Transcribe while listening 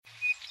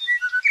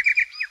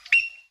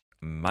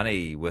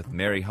Money with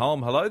Mary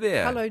Holm. Hello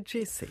there. Hello,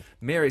 Jesse.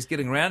 Mary's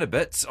getting around a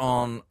bit.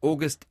 On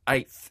August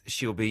 8th,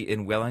 she'll be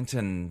in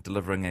Wellington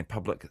delivering a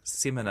public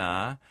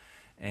seminar,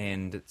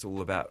 and it's all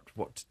about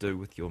what to do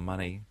with your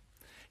money,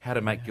 how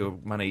to make your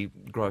money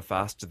grow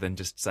faster than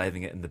just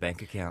saving it in the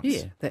bank accounts.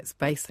 Yeah, that's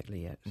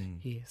basically it.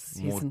 Yes.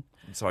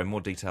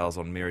 More details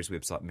on Mary's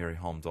website,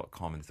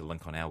 maryholm.com, and there's a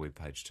link on our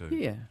webpage too.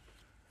 Yeah.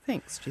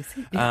 Thanks,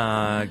 Jesse.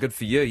 Good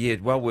for you. Yeah,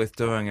 well worth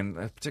doing, and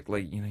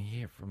particularly, you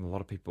hear from a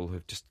lot of people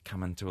who've just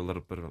come into a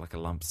little bit of like a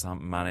lump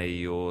sum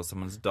money, or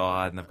someone's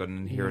died and they've got an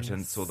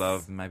inheritance, or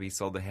they've maybe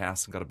sold their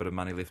house and got a bit of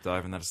money left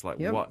over, and they're just like,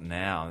 what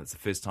now? And it's the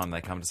first time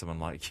they come to someone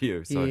like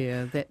you. So,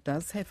 yeah, that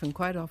does happen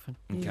quite often.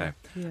 Okay.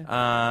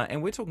 Yeah.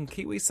 And we're talking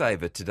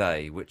KiwiSaver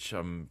today, which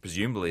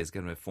presumably is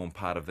going to form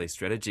part of the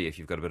strategy if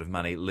you've got a bit of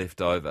money left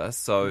over.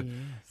 So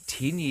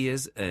 10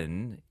 years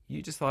in,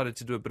 you decided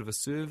to do a bit of a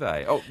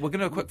survey. Oh, we're going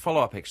to do a quick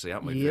follow-up, actually,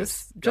 aren't we?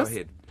 Yes. Go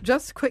ahead.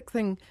 Just a quick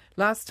thing.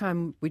 Last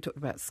time we talked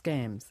about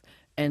scams,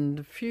 and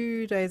a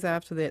few days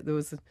after that there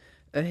was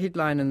a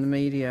headline in the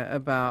media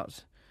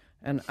about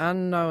an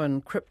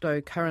unknown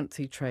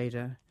cryptocurrency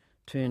trader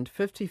turned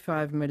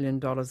 $55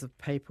 million of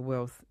paper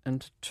wealth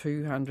into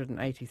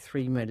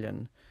 $283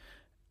 million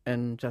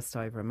in just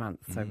over a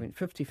month. So it went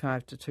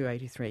 55 to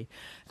 283.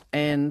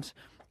 And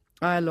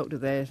I looked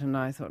at that and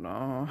I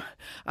thought,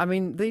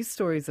 these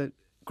stories are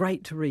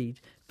great to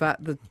read, but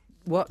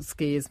what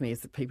scares me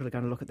is that people are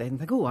going to look at that and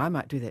think, I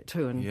might do that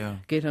too, and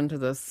get into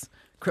this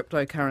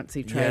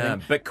cryptocurrency trading. Yeah,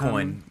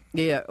 Bitcoin.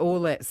 All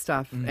that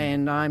stuff,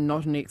 and I'm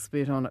not an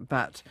expert on it,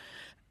 but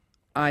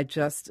I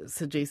just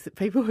suggest that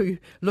people who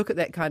look at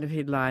that kind of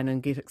headline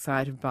and get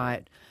excited by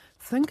it,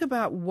 think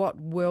about what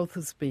wealth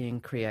is being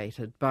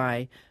created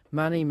by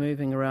money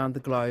moving around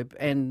the globe,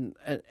 and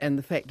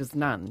the fact is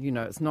none.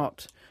 It's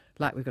not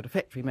like we've got a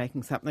factory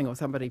making something, or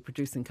somebody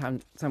producing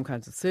some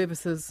kinds of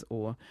services,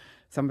 or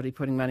somebody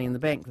putting money in the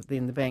bank that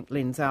then the bank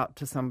lends out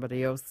to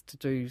somebody else to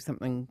do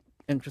something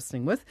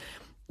interesting with.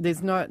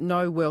 There's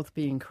no wealth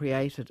being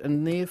created,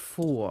 and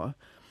therefore,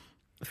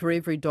 for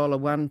every dollar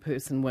one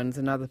person wins,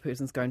 another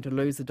person's going to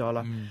lose a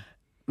dollar,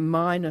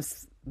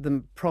 minus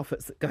the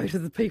profits that go to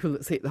the people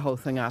that set the whole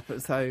thing up.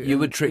 So you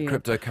would treat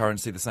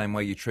cryptocurrency the same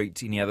way you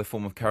treat any other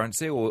form of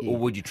currency, or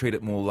would you treat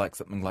it more like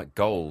something like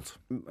gold?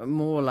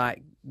 More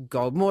like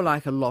gold, more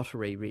like a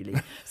lottery, really.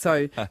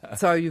 So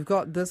you've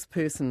got this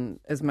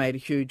person has made a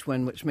huge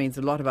win, which means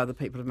a lot of other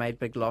people have made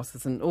big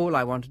losses. And all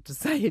I wanted to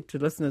say to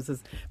listeners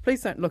is,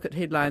 please don't look at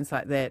headlines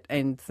like that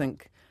and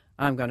think,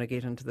 I'm going to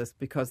get into this,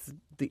 because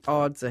the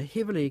odds are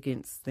heavily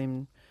against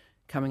them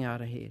coming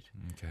out ahead.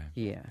 Okay.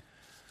 Yeah.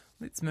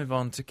 Let's move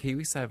on to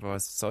KiwiSaver. I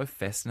was so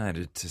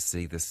fascinated to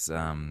see this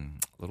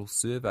little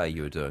survey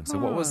you were doing. So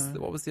what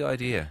was the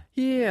idea?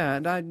 Yeah,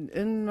 and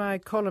in my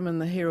column in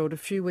the Herald a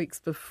few weeks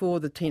before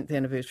the 10th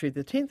anniversary of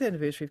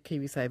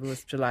KiwiSaver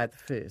was July the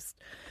 1st.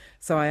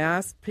 So I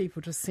asked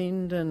people to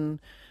send in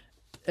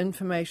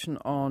information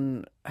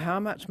on how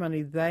much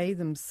money they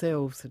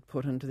themselves had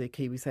put into their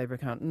KiwiSaver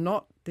account,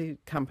 not the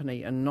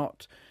company and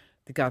not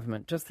the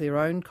government, just their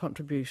own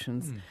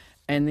contributions,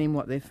 and then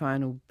what their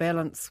final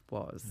balance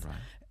was. Right.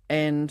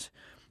 And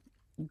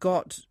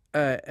got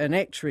an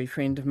actuary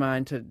friend of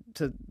mine to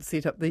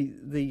set up the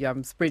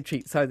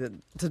spreadsheet so that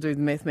to do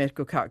the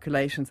mathematical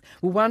calculations.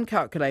 Well, one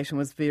calculation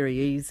was very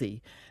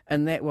easy,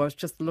 and that was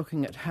just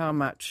looking at how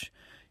much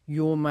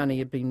your money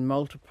had been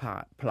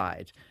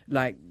multiplied.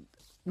 Like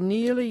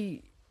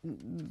nearly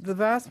the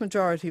vast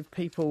majority of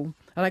people,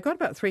 and I got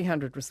about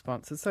 300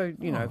 responses, so,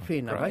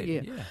 fair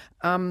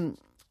number,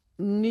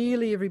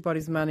 nearly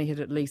everybody's money had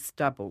at least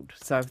doubled.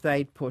 So if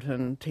they'd put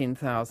in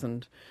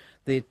 10,000,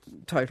 their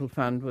total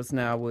fund was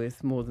now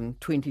worth more than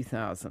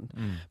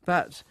 20,000.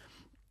 But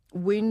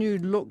when you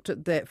looked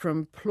at that for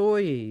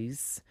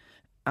employees,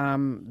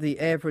 the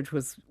average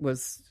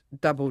was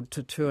doubled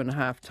to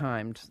 2.5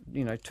 times,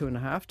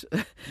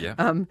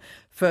 2.5.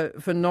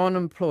 For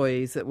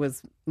non-employees, it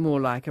was more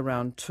like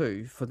around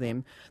 2 for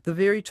them. The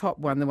very top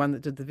one, the one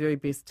that did the very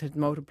best, had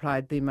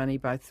multiplied their money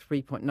by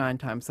 3.9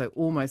 times, so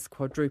almost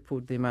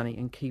quadrupled their money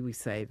in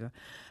KiwiSaver,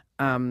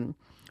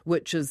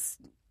 which is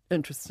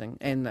interesting.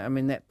 And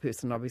that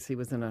person obviously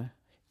was in a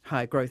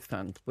high growth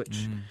fund,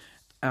 which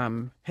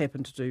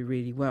happened to do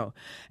really well.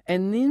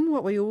 And then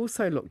what we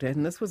also looked at,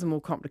 and this was a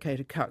more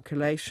complicated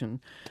calculation,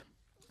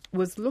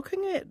 was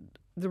looking at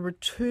the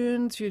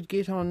returns you'd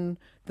get on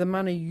the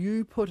money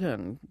you put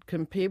in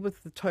compared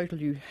with the total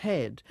you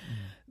had.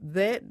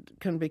 That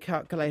can be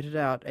calculated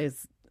out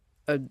as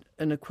an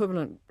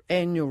equivalent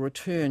annual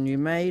return you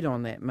made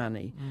on that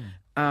money.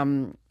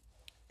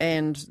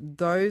 And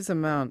those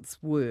amounts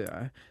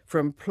were, for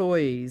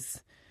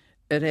employees,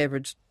 it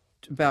averaged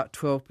about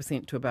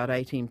 12% to about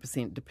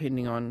 18%,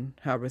 depending on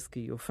how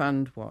risky your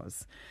fund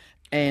was.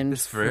 And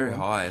it's very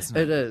high, isn't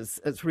it? It is.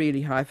 It's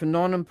really high. For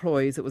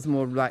non-employees, it was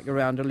more like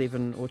around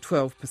 11 or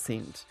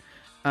 12%. Is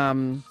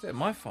that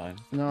my phone?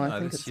 No, I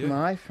think it's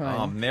my phone.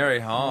 Oh, Mary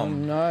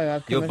Holm. Oh,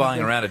 no. You're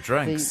buying a round of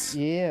drinks.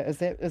 Is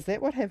that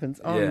what happens?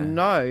 Oh,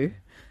 no.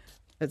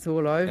 It's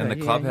all over. In the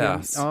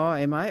clubhouse. Yeah. Oh,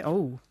 am I?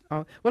 Oh.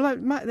 Well,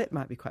 that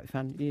might be quite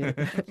fun. Yeah,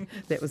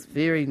 that was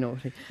very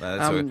naughty. No,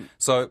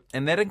 that's all good.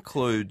 And that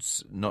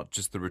includes not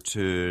just the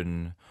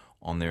return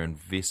on their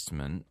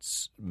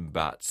investments,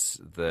 but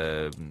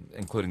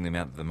including the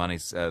amount of the money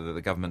that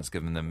the government's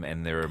given them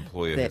and their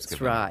employer has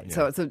given them. That's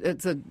right. So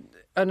it's a,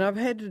 and I've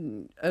had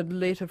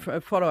a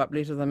follow-up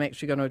letter that I'm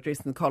actually going to address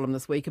in the column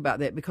this week about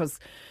that, because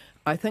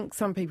I think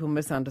some people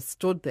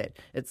misunderstood that.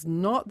 It's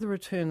not the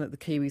return that the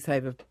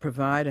KiwiSaver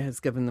provider has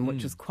given them,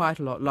 which is quite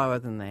a lot lower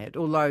than that,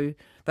 although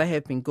they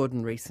have been good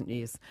in recent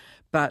years.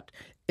 But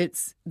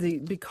it's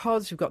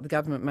because you've got the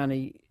government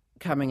money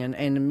coming in,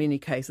 and in many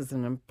cases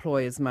an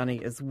employer's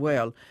money as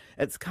well,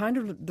 it's kind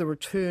of the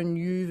return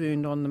you've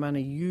earned on the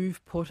money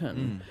you've put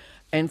in.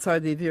 And so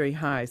they're very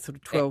high, sort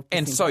of 12%.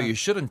 And so you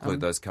should include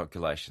those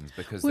calculations,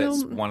 because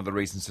that's one of the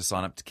reasons to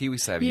sign up to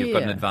KiwiSaver. You've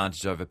got an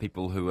advantage over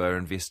people who are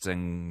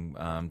investing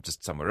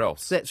just somewhere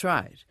else. That's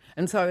right.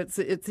 And so it's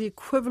the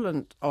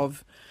equivalent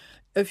of,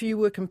 if you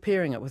were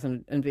comparing it with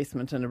an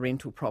investment in a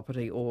rental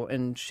property or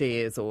in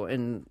shares or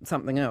in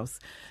something else,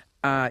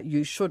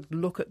 you should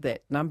look at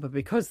that number,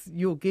 because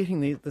you're getting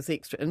this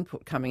extra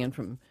input coming in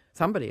from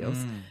somebody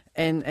else.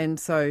 And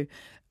so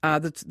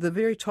the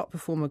very top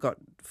performer got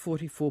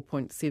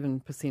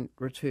 44.7%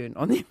 return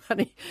on their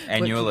money.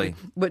 Annually?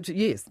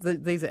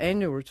 These are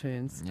annual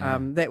returns. Yeah.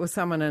 That was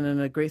someone in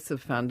an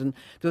aggressive fund. And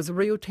there was a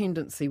real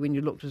tendency when you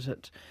looked at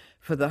it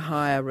for the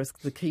higher risk,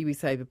 the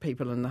KiwiSaver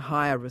people in the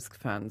higher risk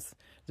funds.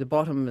 The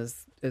bottom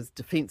is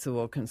defensive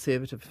or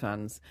conservative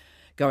funds,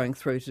 going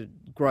through to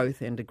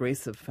growth and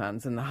aggressive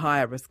funds, and the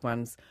higher risk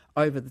ones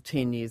over the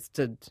 10 years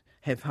did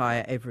have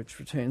higher average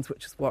returns,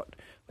 which is what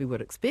we would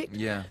expect.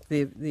 Yeah.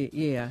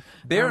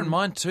 Bear in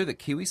mind too that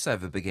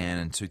KiwiSaver began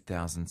in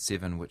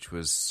 2007, which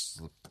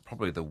was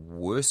probably the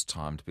worst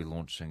time to be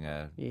launching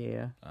a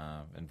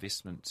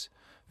investment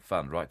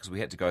fund, right? Because we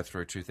had to go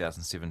through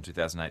 2007,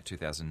 2008,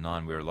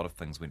 2009, where a lot of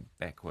things went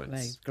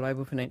backwards. The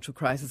global financial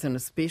crisis, and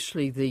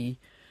especially the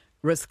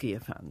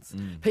riskier funds.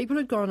 People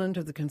had gone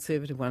into the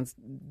conservative ones,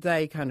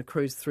 they kind of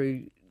cruise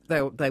through,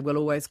 they will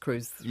always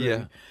cruise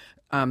through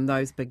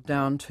those big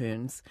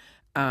downturns.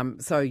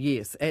 So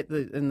yes,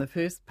 in the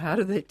first part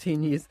of that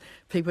 10 years,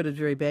 people did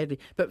very badly.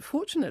 But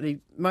fortunately,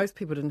 most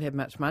people didn't have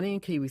much money in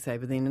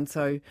KiwiSaver then, and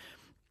so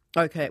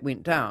it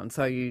went down.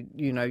 So your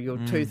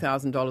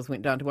 $2,000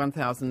 went down to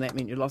 $1,000. That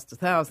meant you lost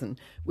 $1,000.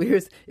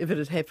 Whereas if it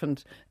had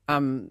happened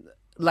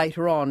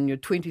later on, your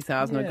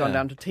 $20,000 had gone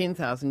down to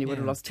 $10,000, you would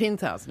have lost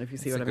 $10,000, if you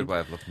see what I mean. That's a good way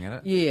of looking at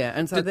it. Yeah,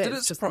 and so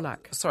that's just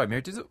luck. Sorry,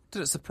 Mary, did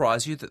it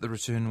surprise you that the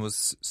return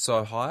was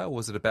so high, or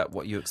was it about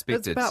what you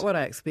expected? It's about what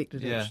I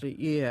expected, actually.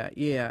 Yeah.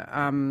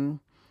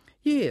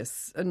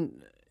 Yes,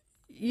 and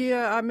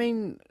I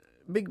mean,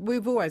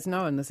 we've always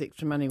known this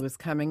extra money was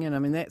coming in. I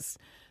mean, that's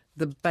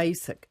the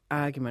basic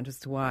argument as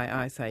to why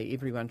I say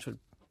everyone should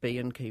be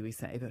in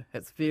KiwiSaver.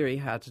 It's very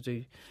hard to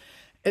do.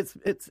 It's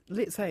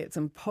let's say it's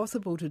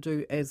impossible to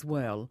do as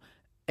well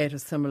at a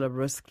similar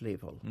risk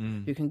level.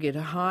 You can get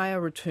a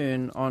higher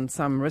return on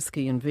some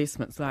risky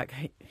investments, like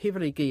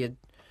heavily geared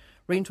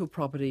rental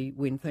property.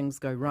 When things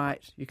go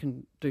right, you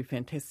can do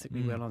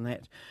fantastically well on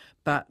that.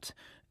 But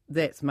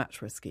that's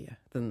much riskier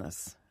than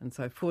this. And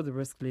so for the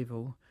risk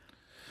level,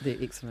 they're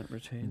excellent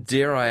returns.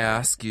 Dare I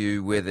ask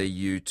you whether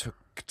you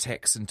took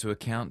tax into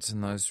account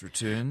in those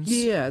returns?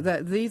 Yeah,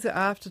 these are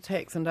after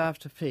tax and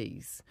after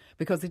fees,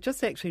 because they're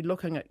just actually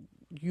looking at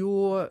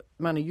your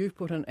money you've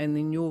put in and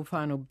then your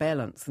final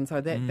balance. And so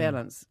that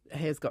balance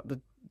has got the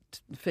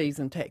fees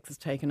and taxes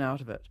taken out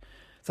of it.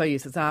 So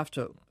yes, it's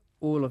after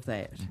all of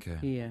that.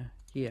 Okay.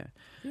 Yeah.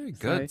 Very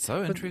good.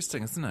 So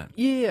interesting, isn't it?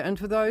 Yeah, and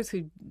for those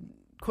who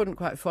couldn't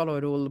quite follow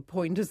it all, the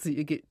point is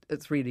that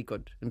it's really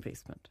good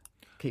investment.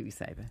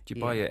 KiwiSaver. Do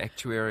you buy your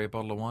actuary a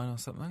bottle of wine or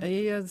something?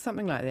 Yeah,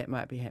 something like that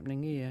might be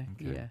happening.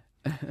 Yeah.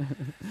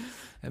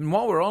 And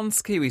while we're on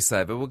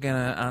KiwiSaver, we're going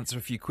to answer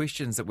a few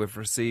questions that we've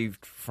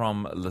received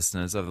from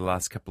listeners over the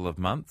last couple of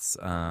months.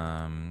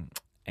 And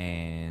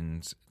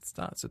it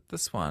starts with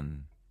this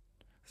one.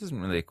 This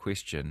isn't really a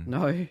question.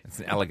 No. It's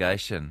an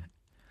allegation.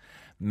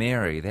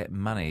 Mary, that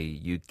money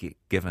you get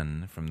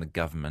given from the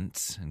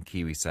government in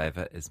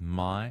KiwiSaver is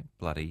my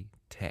bloody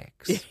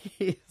tax.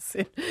 Yes,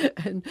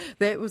 and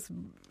that was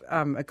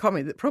a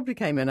comment that probably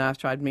came in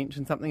after I'd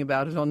mentioned something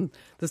about it on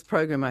this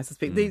program, I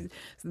suspect.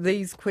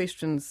 These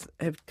questions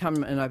have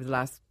come in over the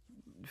last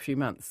few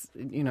months,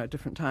 at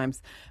different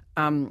times.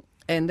 And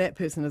that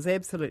person is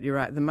absolutely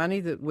right. The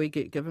money that we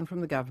get given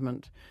from the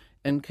government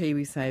in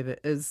KiwiSaver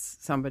is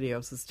somebody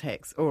else's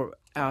tax, or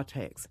our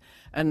tax.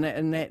 And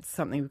that's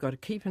something we've got to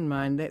keep in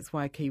mind. That's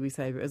why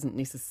KiwiSaver isn't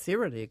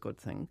necessarily a good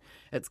thing.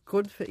 It's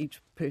good for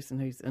each person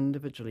who's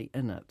individually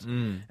in it.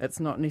 It's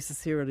not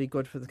necessarily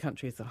good for the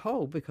country as a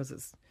whole, because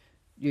it's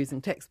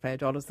using taxpayer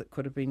dollars that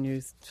could have been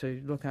used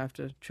to look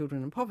after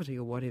children in poverty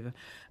or whatever.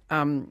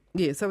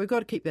 So we've got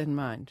to keep that in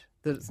mind,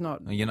 that it's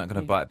not... You're not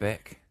going to bite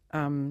back?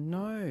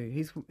 No,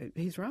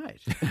 he's right.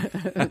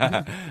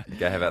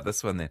 Okay, how about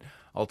this one then?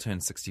 I'll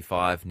turn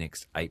 65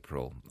 next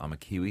April. I'm a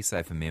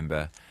KiwiSaver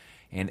member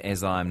And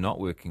as I'm not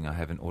working, I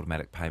have an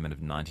automatic payment of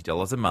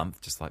 $90 a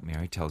month, just like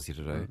Mary tells you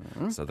to do,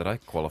 so that I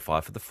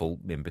qualify for the full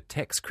member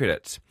tax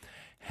credit.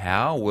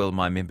 How will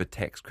my member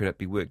tax credit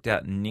be worked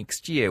out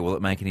next year? Will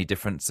it make any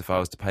difference if I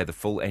was to pay the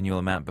full annual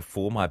amount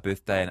before my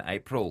birthday in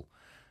April?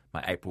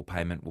 My April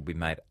payment will be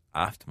made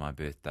after my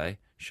birthday.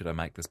 Should I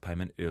make this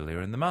payment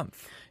earlier in the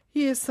month?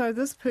 Yeah, so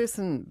this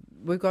person,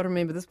 we've got to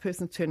remember, this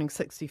person's turning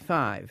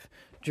 65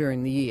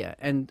 during the year,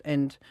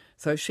 and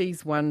so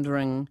she's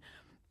wondering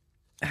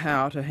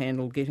how to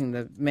handle getting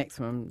the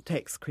maximum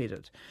tax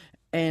credit.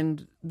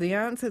 And the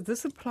answer,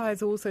 this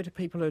applies also to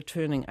people who are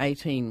turning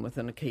 18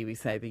 within a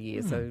KiwiSaver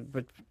year. So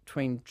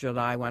between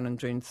July 1 and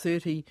June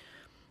 30,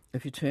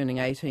 if you're turning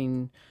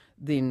 18,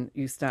 then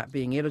you start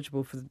being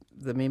eligible for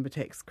the member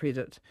tax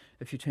credit.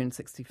 If you turn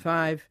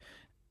 65,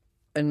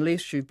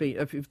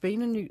 if you've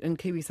been in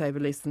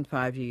KiwiSaver less than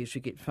 5 years, you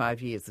get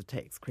 5 years of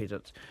tax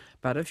credit.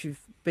 But if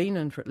you've been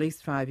in for at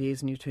least 5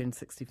 years and you turn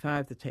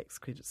 65, the tax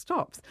credit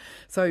stops.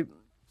 So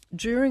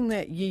during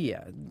that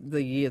year,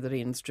 the year that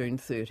ends June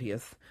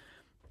 30th,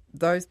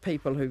 those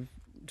people who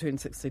turn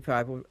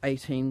 65 or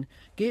 18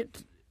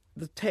 get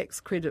the tax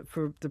credit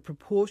for the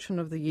proportion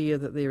of the year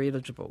that they're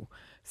eligible.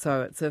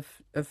 So it's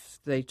if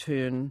they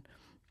turn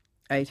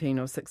 18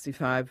 or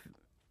 65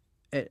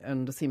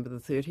 on December the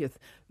 30th,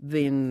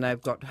 then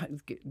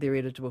they're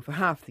eligible for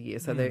half the year.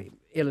 So they're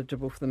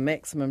eligible for the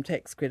maximum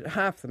tax credit,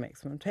 half the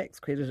maximum tax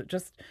credit. It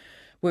just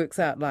works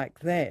out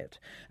like that.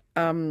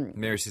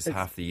 Mary says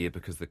half the year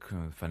because the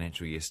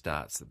financial year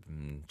starts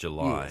in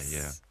July.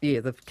 Yes.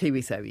 Yeah, the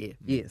KiwiSaver year.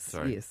 Yes,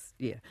 Sorry. yes,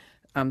 yeah.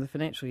 The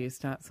financial year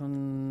starts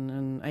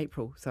in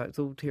April, so it's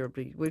all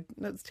terribly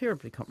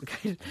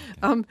complicated.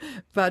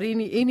 But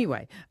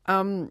anyway,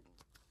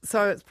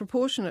 so it's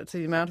proportionate to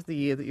the amount of the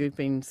year that you've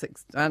been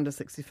under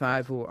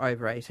 65 or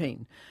over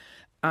 18.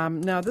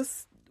 Now,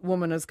 this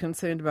woman is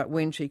concerned about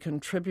when she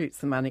contributes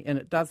the money, and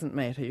it doesn't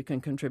matter. You can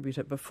contribute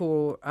it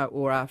before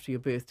or after your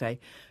birthday.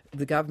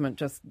 The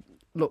government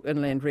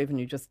Inland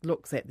Revenue just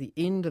looks at the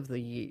end of the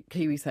year,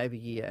 KiwiSaver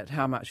year, at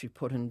how much you've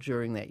put in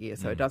during that year.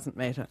 So it doesn't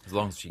matter. As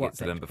long as she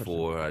gets it in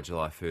before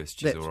July 1st,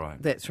 she's all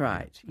right. That's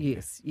right,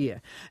 yes, yeah.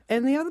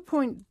 And the other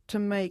point to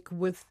make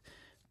with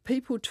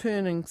people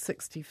turning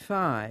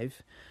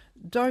 65,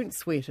 don't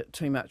sweat it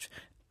too much.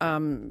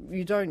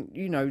 You don't,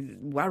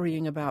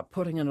 worrying about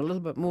putting in a little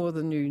bit more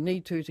than you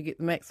need to get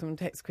the maximum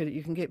tax credit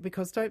you can get,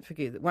 because don't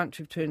forget that once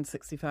you've turned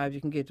 65, you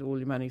can get all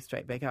your money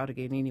straight back out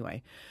again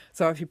anyway.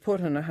 So if you put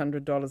in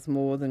 $100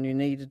 more than you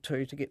needed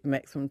to get the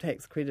maximum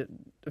tax credit,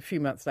 a few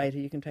months later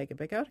you can take it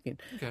back out again.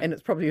 Okay. And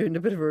it's probably earned a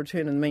bit of a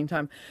return in the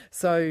meantime.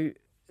 So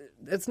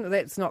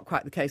that's not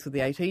quite the case with the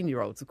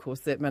 18-year-olds, of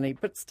course, that money,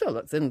 but still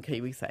it's in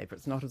KiwiSaver.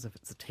 It's not as if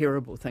it's a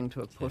terrible thing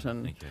to have put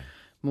in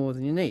more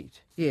than you need.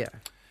 Yeah.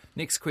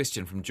 Next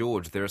question from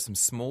George. There are some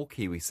small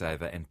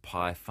KiwiSaver and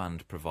Pi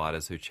fund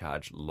providers who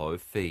charge low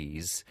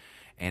fees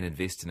and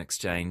invest in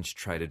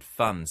exchange-traded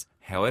funds.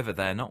 However,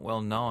 they are not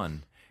well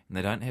known and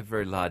they don't have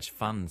very large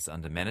funds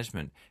under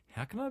management.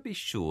 How can I be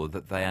sure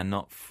that they are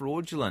not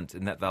fraudulent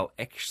and that they'll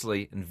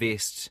actually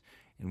invest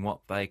in what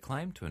they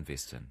claim to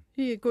invest in?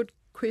 Yeah, good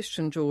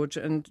question, George.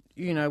 And,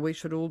 we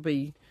should all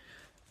be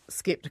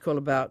sceptical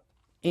about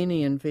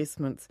any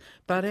investments.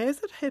 But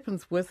as it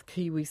happens with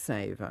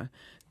KiwiSaver,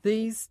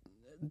 these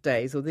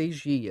days or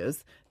these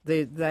years,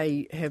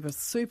 they have a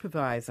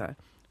supervisor,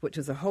 which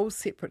is a whole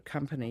separate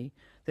company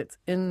that's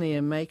in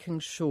there making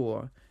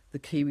sure the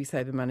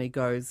KiwiSaver money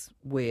goes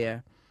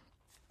where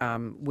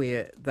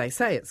they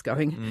say it's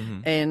going. Mm-hmm.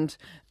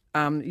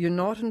 And you're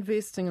not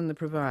investing in the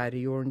provider,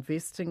 you're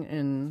investing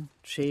in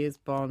shares,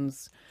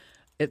 bonds,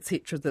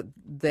 etc.,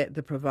 that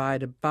the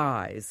provider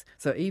buys.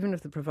 So even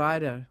if the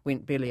provider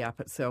went belly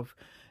up itself,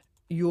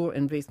 your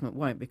investment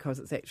won't, because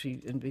it's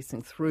actually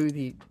investing through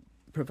the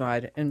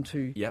provider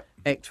into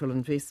actual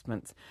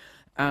investments.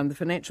 The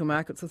Financial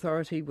Markets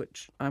Authority,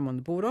 which I'm on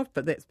the board of,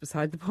 but that's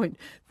beside the point,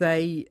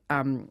 they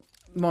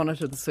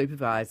monitor the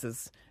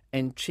supervisors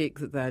and check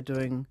that they're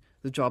doing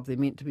the job they're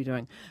meant to be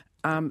doing.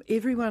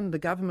 The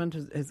government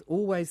has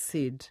always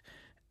said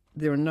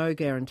there are no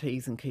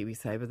guarantees in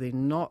KiwiSaver. They're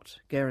not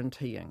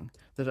guaranteeing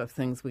that if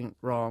things went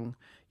wrong,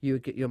 you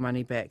would get your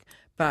money back.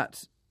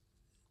 But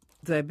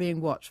they're being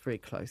watched very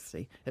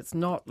closely. It's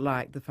not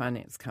like the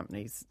finance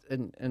companies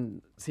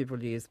in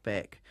several years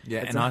back. Yeah,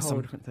 it's a whole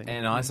different thing.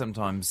 And I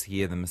sometimes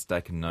hear the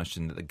mistaken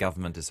notion that the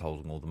government is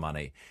holding all the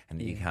money and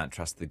that you can't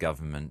trust the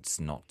government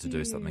not to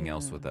do something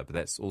else with it. But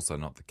that's also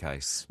not the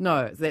case.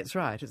 No, that's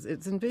right.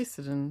 It's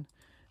invested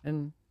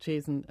in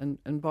shares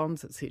and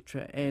bonds,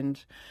 etc.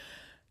 And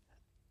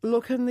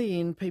look, in the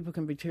end, people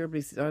can be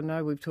terribly, I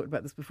know we've talked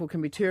about this before,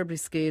 can be terribly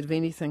scared of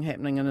anything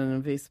happening in an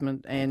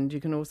investment, and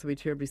you can also be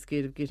terribly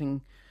scared of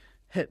getting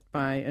hit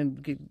by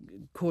and get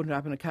caught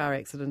up in a car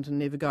accident and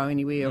never go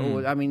anywhere.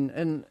 Or,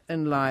 in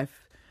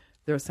life,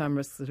 there are some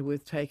risks that are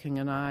worth taking,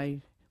 and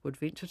I would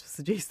venture to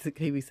suggest that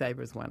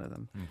KiwiSaver is one of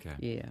them. Okay.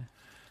 Yeah.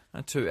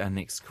 To our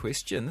next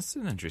question. This is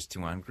an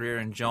interesting one. Greer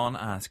and John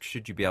ask,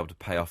 should you be able to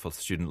pay off a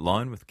student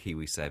loan with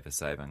KiwiSaver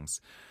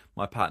savings?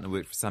 My partner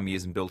worked for some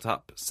years and built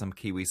up some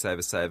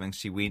KiwiSaver savings.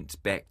 She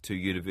went back to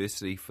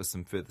university for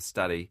some further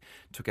study,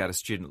 took out a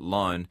student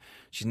loan.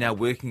 She's now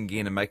working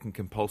again and making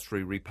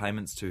compulsory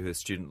repayments to her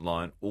student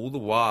loan, all the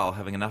while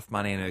having enough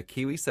money in her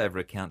KiwiSaver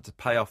account to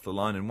pay off the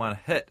loan in one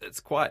hit. It's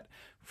quite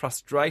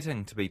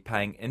frustrating to be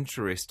paying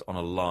interest on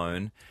a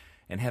loan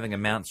and having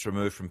amounts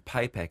removed from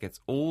pay packets,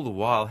 all the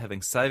while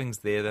having savings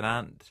there that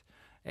aren't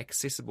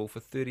accessible for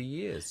 30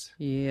 years.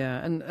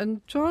 Yeah,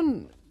 and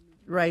John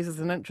raises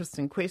an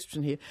interesting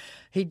question here.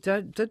 He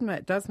does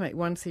make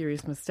one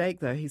serious mistake,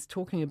 though. He's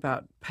talking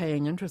about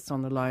paying interest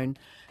on the loan,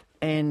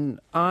 and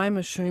I'm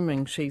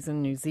assuming she's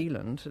in New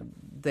Zealand.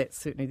 That's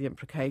certainly the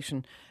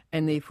implication,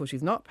 and therefore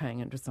she's not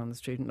paying interest on the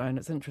student loan.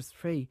 It's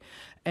interest-free.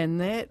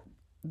 And that,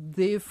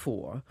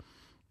 therefore,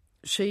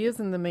 she is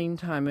in the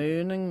meantime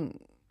earning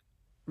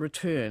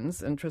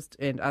returns, interest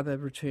and other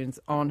returns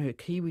on her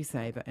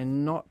KiwiSaver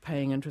and not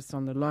paying interest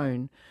on the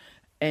loan.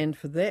 And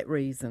for that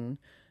reason,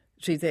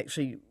 she's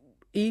actually,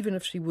 even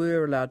if she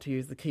were allowed to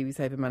use the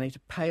KiwiSaver money to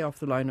pay off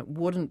the loan, it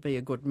wouldn't be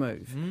a good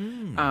move.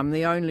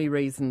 The only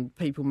reason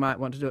people might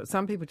want to do it,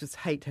 some people just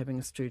hate having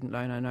a student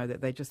loan. I know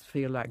that they just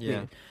feel like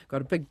they've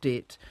got a big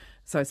debt.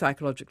 So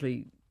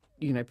psychologically,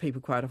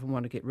 people quite often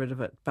want to get rid of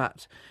it.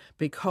 But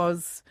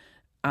because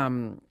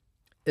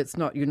it's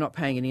not, you're not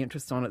paying any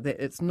interest on it, that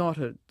it's not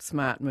a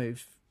smart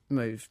move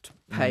to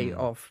pay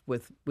off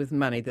with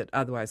money that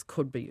otherwise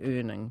could be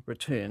earning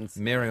returns.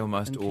 Mary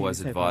almost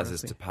always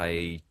advises to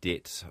pay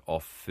debt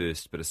off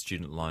first, but a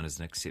student loan is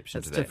an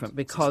exception to that. It's different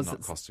because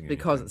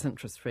it's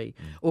interest-free,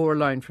 or a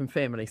loan from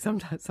family.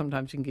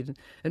 Sometimes you can get an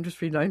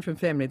interest-free loan from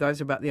family.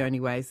 Those are about the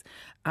only ways.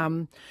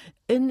 In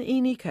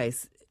any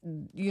case,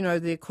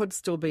 there could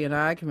still be an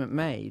argument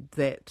made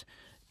that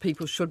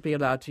people should be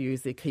allowed to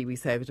use their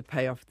KiwiSaver to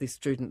pay off their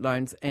student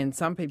loans, and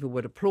some people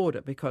would applaud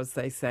it because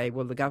they say,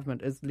 well, the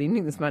government is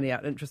lending this money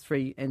out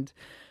interest-free and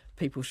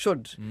people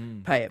should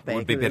pay it back. It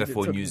would be better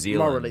for New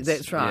Zealand. Morally,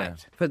 that's right,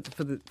 for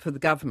the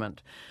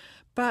government.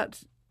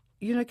 But,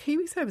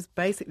 KiwiSaver is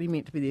basically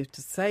meant to be there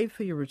to save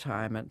for your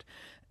retirement.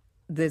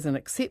 There's an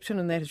exception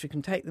in that, is you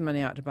can take the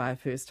money out to buy a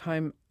first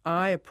home.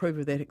 I approve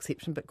of that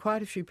exception, but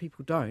quite a few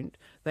people don't.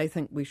 They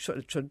think it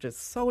should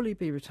just solely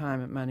be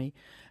retirement money.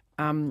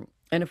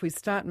 And if we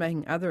start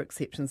making other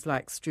exceptions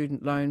like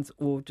student loans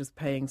or just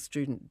paying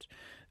student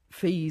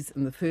fees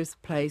in the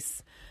first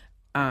place,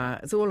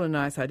 it's all a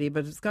nice idea,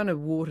 but it's going to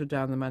water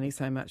down the money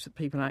so much that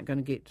people aren't going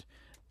to get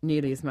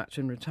nearly as much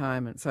in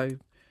retirement. So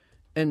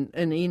in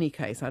any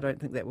case, I don't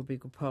think that would be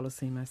good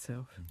policy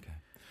myself. Okay.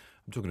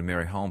 I'm talking to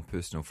Mary Holm,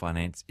 personal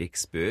finance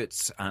expert,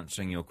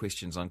 answering your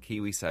questions on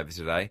KiwiSaver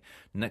today.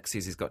 Nick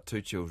says he's got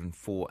 2 children,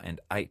 4 and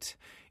 8.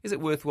 Is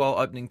it worthwhile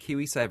opening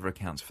KiwiSaver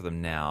accounts for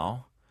them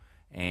now,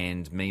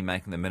 and me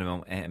making the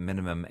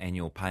minimum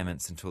annual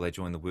payments until they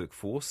join the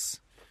workforce?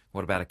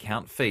 What about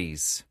account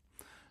fees?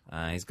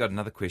 He's got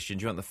another question.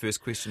 Do you want the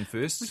first question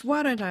first?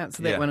 Why don't I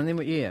answer that one? And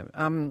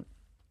then,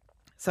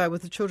 so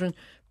with the children,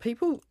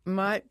 people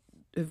might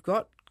who've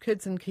got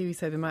kids in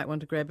KiwiSaver might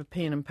want to grab a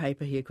pen and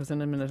paper here, because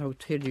in a minute I'll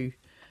tell you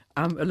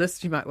a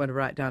list you might want to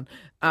write down.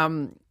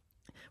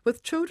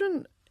 With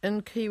children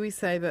in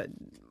KiwiSaver,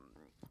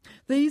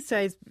 these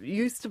days,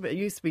 used to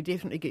be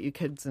definitely get your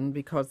kids in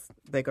because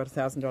they got a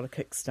 $1,000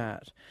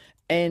 kickstart.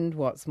 And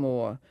what's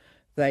more,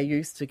 everyone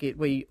used to get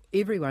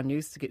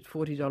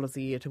 $40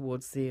 a year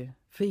towards their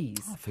fees.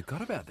 Oh, I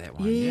forgot about that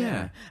one.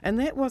 Yeah. And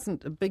that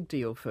wasn't a big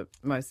deal for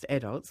most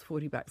adults.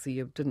 $40 a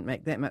year didn't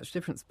make that much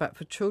difference. But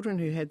for children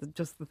who had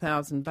just the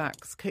 $1,000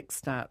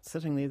 kickstart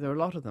sitting there are a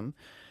lot of them,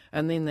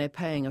 and then they're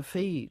paying a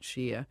fee each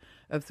year.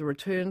 If the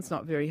return's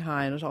not very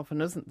high, and it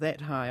often isn't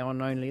that high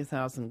on only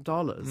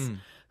 $1,000,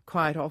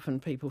 quite often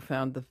people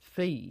found the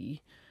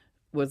fee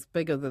was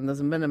bigger than there's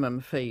a minimum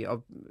fee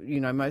of,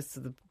 most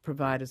of the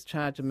providers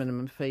charge a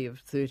minimum fee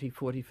of $30,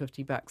 $40,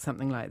 $50,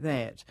 something like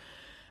that.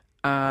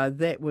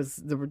 That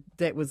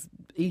was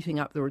eating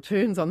up the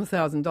returns on the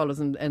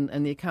 $1,000,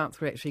 and the accounts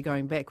were actually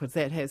going backwards.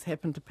 That has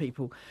happened to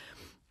people.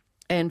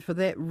 And for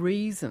that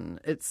reason,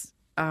 it's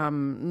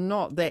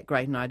not that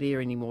great an idea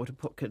anymore to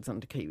put kids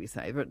into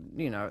KiwiSaver.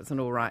 It's an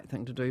all right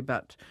thing to do,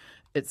 but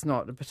it's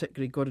not a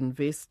particularly good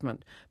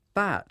investment.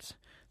 But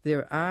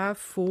there are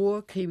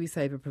 4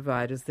 KiwiSaver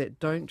providers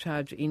that don't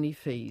charge any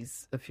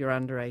fees if you're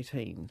under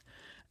 18.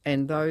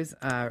 And those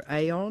are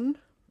Aon,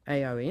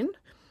 AON,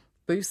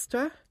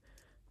 Booster,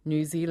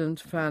 New Zealand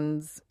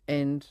Funds,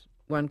 and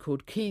one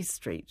called Key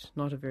Street,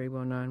 not a very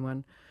well-known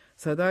one.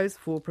 So those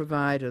 4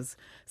 providers.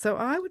 So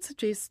I would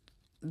suggest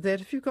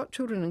that if you've got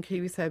children in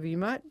KiwiSaver, you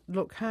might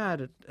look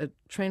hard at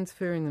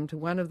transferring them to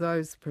one of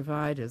those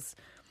providers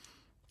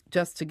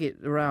just to get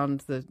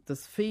around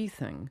this fee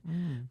thing.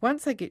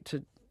 Once they get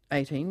to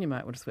 18, you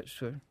might want to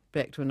switch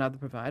back to another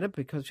provider,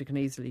 because you can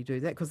easily do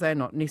that, because they're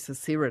not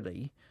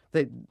necessarily,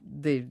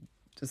 they're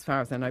as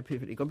far as I know,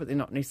 perfectly good, but they're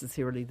not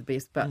necessarily the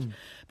best.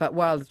 But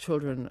while the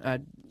children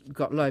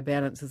got low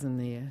balances in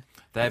there,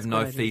 they have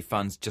no fee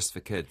funds just for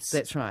kids.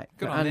 That's right.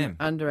 Good on them.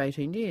 Under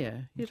 18,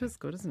 it is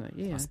good, isn't it?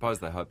 Yeah. I suppose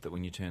they hope that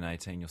when you turn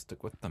 18, you'll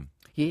stick with them.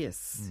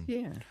 Yes.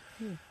 Yeah.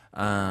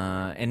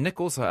 And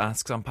Nick also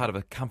asks, I'm part of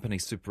a company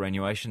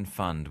superannuation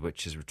fund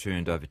which has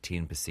returned over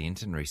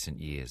 10% in recent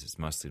years. It's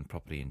mostly in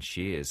property and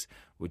shares.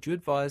 Would you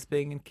advise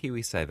being in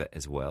KiwiSaver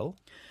as well?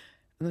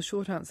 And the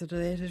short answer to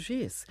that is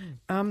yes.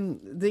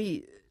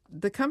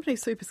 The company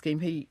super scheme,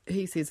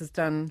 he says, has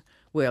done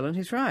well, and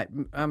he's right.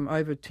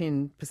 Over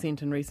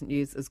 10% in recent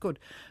years is good.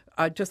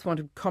 I just want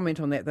to comment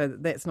on that, though,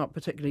 that that's not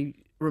particularly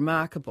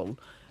remarkable.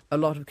 A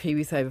lot of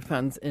KiwiSaver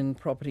funds in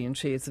property and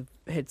shares have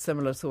had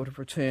similar sort of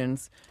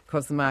returns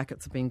because the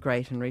markets have been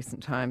great in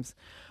recent times,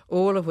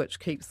 all of which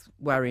keeps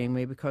worrying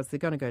me because they're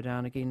going to go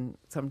down again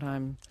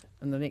sometime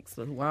in the next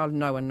little while.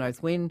 No one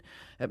knows when.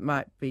 It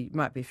might be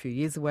a few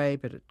years away,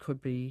 but it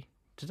could be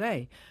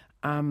today.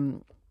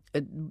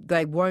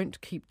 They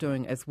won't keep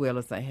doing as well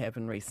as they have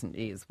in recent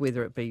years,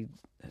 whether it be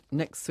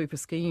Nick's super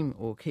scheme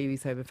or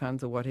KiwiSaver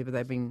funds or whatever.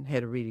 They've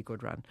had a really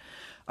good run.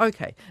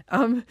 Okay.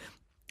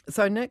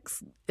 So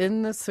Nick's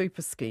in the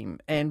super scheme,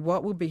 and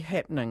what will be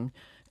happening,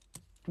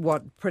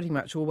 what pretty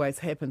much always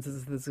happens,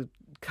 is there's a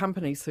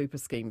company super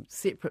scheme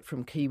separate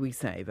from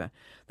KiwiSaver.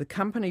 The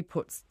company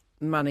puts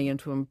money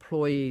into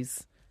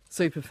employees'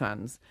 super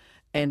funds,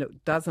 and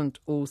it doesn't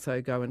also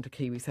go into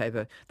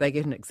KiwiSaver. They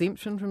get an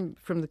exemption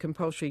from the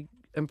compulsory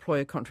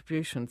employer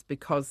contributions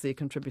because they're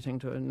contributing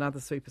to another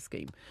super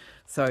scheme.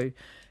 So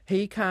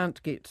he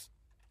can't get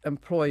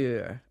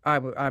employer, I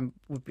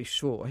would be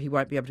sure, he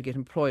won't be able to get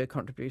employer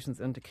contributions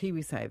into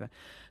KiwiSaver.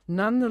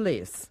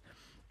 Nonetheless,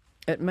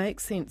 it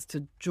makes sense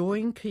to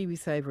join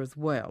KiwiSaver as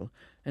well,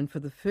 and for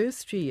the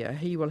first year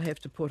he will have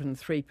to put in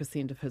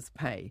 3% of his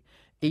pay,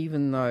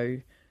 even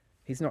though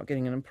he's not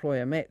getting an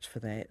employer match for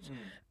that.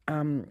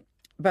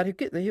 But he'll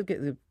get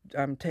the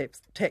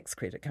tax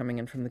credit coming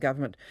in from the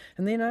government,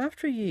 and then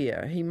after a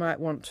year he might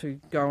want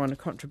to go on a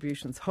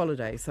contributions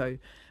holiday, so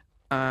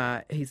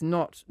he's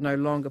no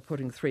longer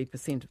putting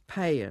 3% of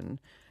pay in,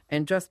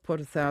 and just put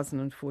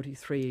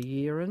 $1,043 a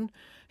year in.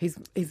 He's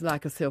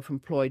like a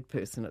self-employed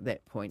person at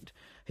that point.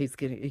 He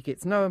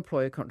gets no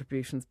employer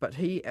contributions, but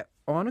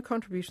on a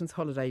contributions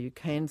holiday you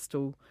can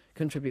still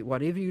contribute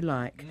whatever you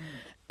like,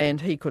 and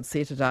he could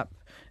set it up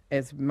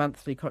as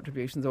monthly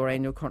contributions or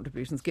annual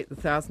contributions, get the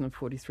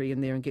 $1,043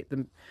 in there and get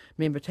the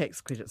member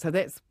tax credit. So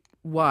that's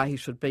why he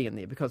should be in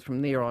there, because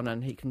from there on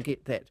in he can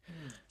get that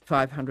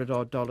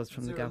 $500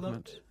 from the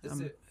government.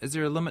 Is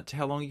there a limit to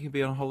how long you can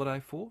be on holiday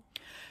for?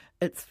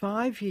 It's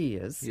 5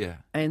 years,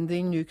 and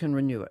then you can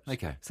renew it.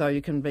 Okay. So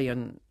you can be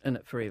in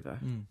it forever,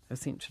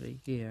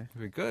 essentially, yeah.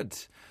 Very good.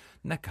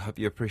 Nick, I hope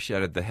you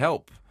appreciated the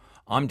help.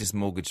 I'm just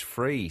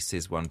mortgage-free,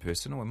 says one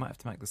person. We might have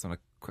to make this on a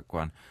quick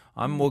one.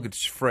 I'm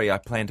mortgage-free. I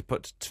plan to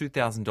put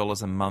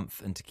 $2,000 a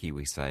month into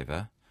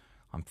KiwiSaver.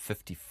 I'm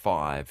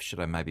 55. Should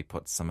I maybe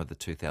put some of the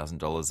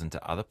 $2,000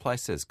 into other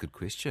places? Good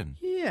question.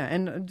 Yeah,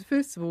 and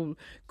first of all,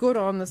 good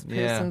on this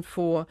person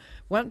for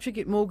once you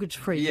get mortgage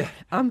free. Yeah.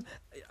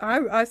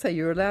 I say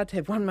you're allowed to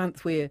have 1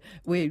 month where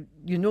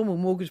your normal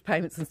mortgage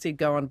payments instead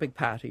go on a big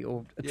party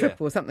or a trip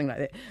or something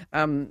like that.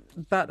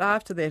 But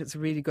after that, it's a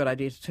really good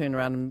idea to turn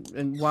around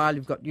and while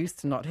you've got used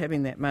to not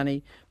having that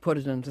money, put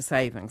it into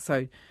savings.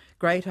 So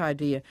great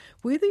idea.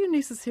 Whether you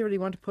necessarily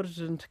want to put it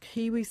into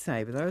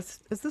KiwiSaver, though,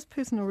 is this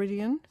person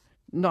already in?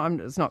 No,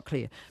 it's not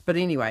clear. But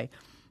anyway,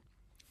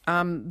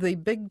 the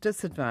big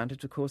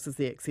disadvantage, of course, is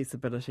the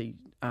accessibility.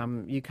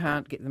 You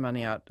can't get the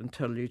money out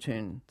until you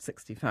turn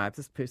 65.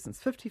 This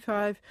person's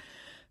 55.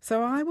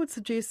 So I would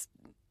suggest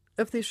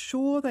if they're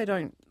sure they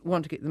don't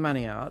want to get the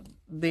money out,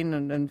 then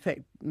in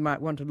fact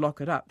might want to lock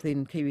it up,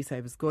 then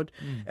KiwiSaver's good.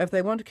 If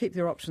they want to keep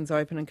their options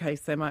open in case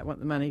they might want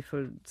the money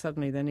for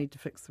suddenly they need to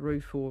fix the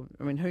roof or,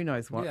 who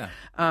knows what.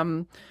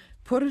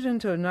 Put it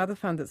into another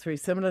fund that's very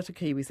similar to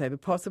KiwiSaver,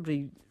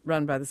 possibly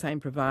run by the same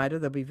provider.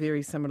 There'll be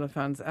very similar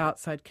funds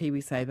outside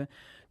KiwiSaver.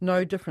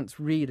 No difference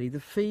really. The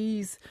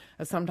fees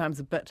are sometimes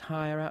a bit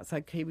higher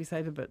outside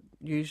KiwiSaver, but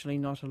usually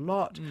not a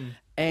lot.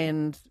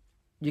 And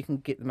you can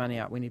get the money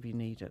out whenever you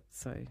need it.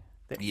 So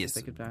that's a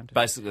big advantage.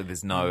 Basically,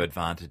 there's no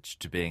advantage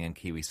to being in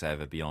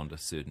KiwiSaver beyond a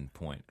certain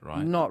point,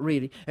 right? Not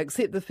really,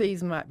 except the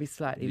fees might be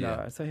slightly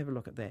lower. So have a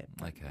look at that.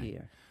 Okay.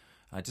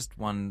 Yeah. Just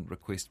one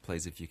request,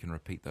 please, if you can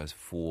repeat those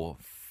 4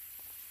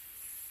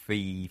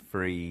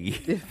 fee-free.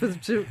 For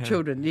the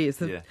children, yes.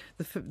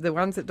 The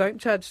ones that don't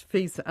charge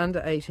fees for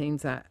under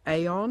 18s are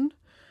Aon,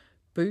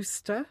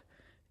 Booster,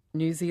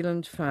 New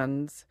Zealand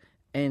Funds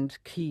and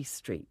Key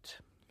Street.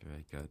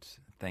 Very good.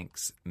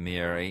 Thanks,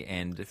 Mary.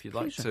 And if you'd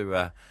like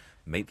to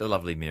meet the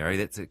lovely Mary,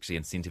 that's actually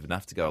incentive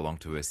enough to go along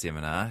to her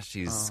seminar.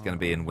 She's going to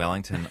be in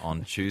Wellington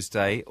on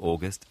Tuesday,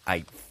 August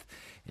 8th.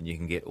 And you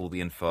can get all the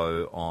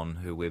info on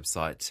her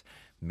website,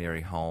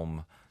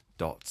 maryholm.com.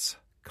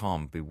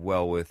 Be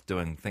well worth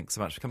doing. Thanks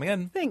so much for coming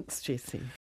in. Thanks, Jessie.